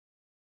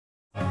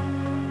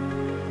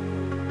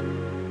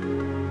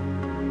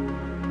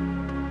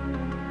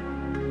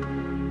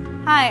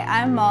Hi,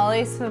 I'm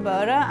Molly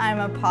Svoboda. I'm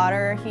a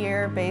potter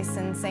here based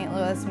in St.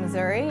 Louis,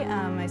 Missouri.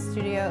 My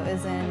studio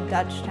is in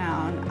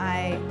Dutchtown.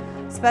 I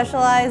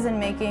specialize in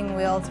making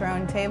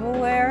wheel-thrown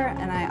tableware,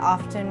 and I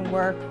often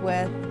work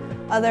with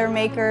other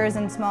makers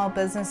and small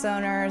business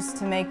owners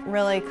to make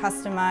really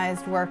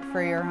customized work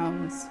for your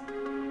homes.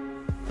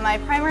 My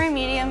primary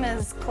medium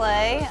is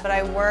clay, but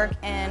I work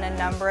in a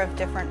number of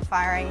different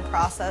firing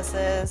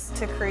processes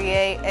to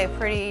create a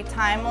pretty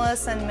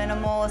timeless and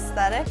minimal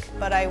aesthetic,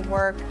 but I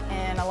work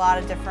in a lot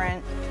of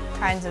different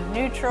kinds of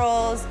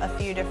neutrals, a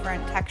few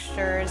different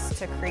textures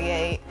to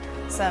create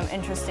some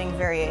interesting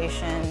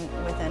variation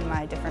within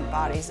my different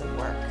bodies of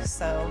work.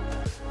 So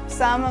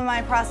some of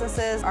my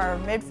processes are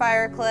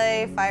mid-fire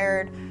clay,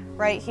 fired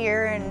right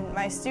here in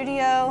my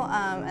studio,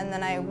 and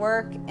then I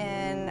work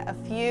in a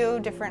few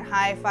different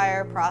high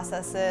fire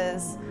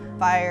processes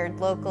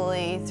fired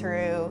locally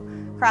through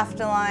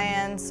Craft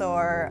Alliance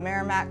or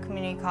Merrimack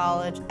Community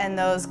College, and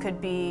those could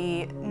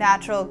be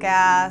natural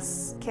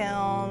gas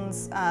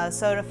kilns,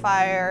 soda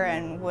fire,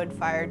 and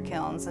wood-fired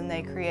kilns, and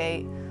they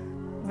create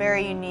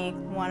very unique,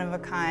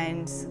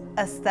 one-of-a-kind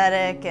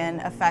aesthetic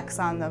and effects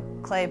on the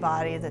clay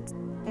body that's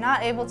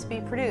not able to be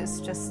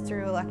produced just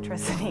through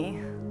electricity.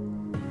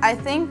 I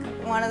think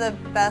one of the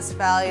best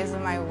values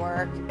of my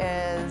work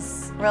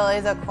is really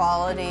the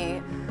quality.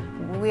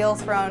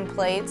 Wheel-thrown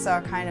plates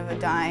are kind of a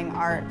dying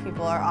art.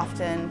 People are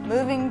often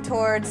moving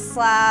towards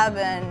slab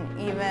and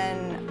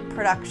even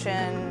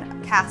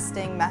production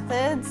casting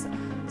methods.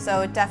 So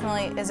it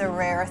definitely is a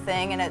rare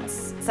thing, and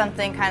it's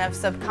something kind of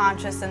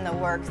subconscious in the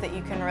work that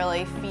you can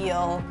really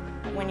feel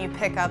when you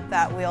pick up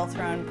that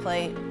wheel-thrown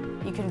plate.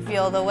 You can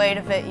feel the weight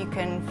of it, you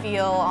can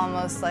feel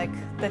almost like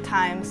the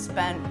time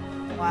spent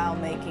while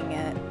making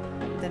it,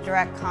 the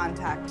direct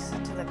contact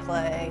to the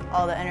clay,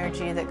 all the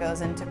energy that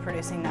goes into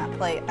producing that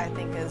plate, I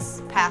think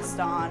is passed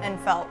on and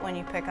felt when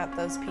you pick up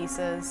those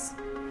pieces.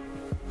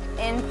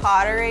 In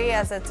pottery,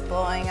 as it's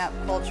blowing up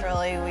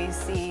culturally, we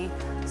see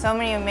so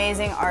many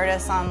amazing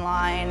artists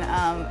online.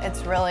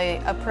 It's really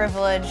a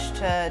privilege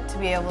to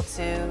be able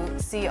to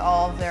see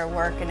all of their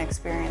work and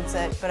experience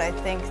it, but I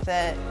think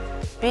that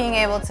being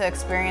able to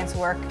experience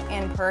work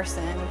in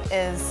person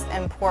is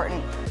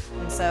important.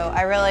 And so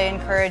I really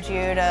encourage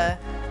you to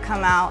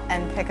come out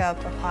and pick up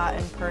a pot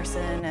in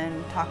person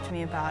and talk to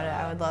me about it.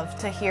 I would love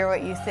to hear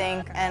what you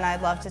think, and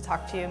I'd love to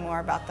talk to you more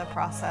about the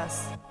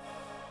process.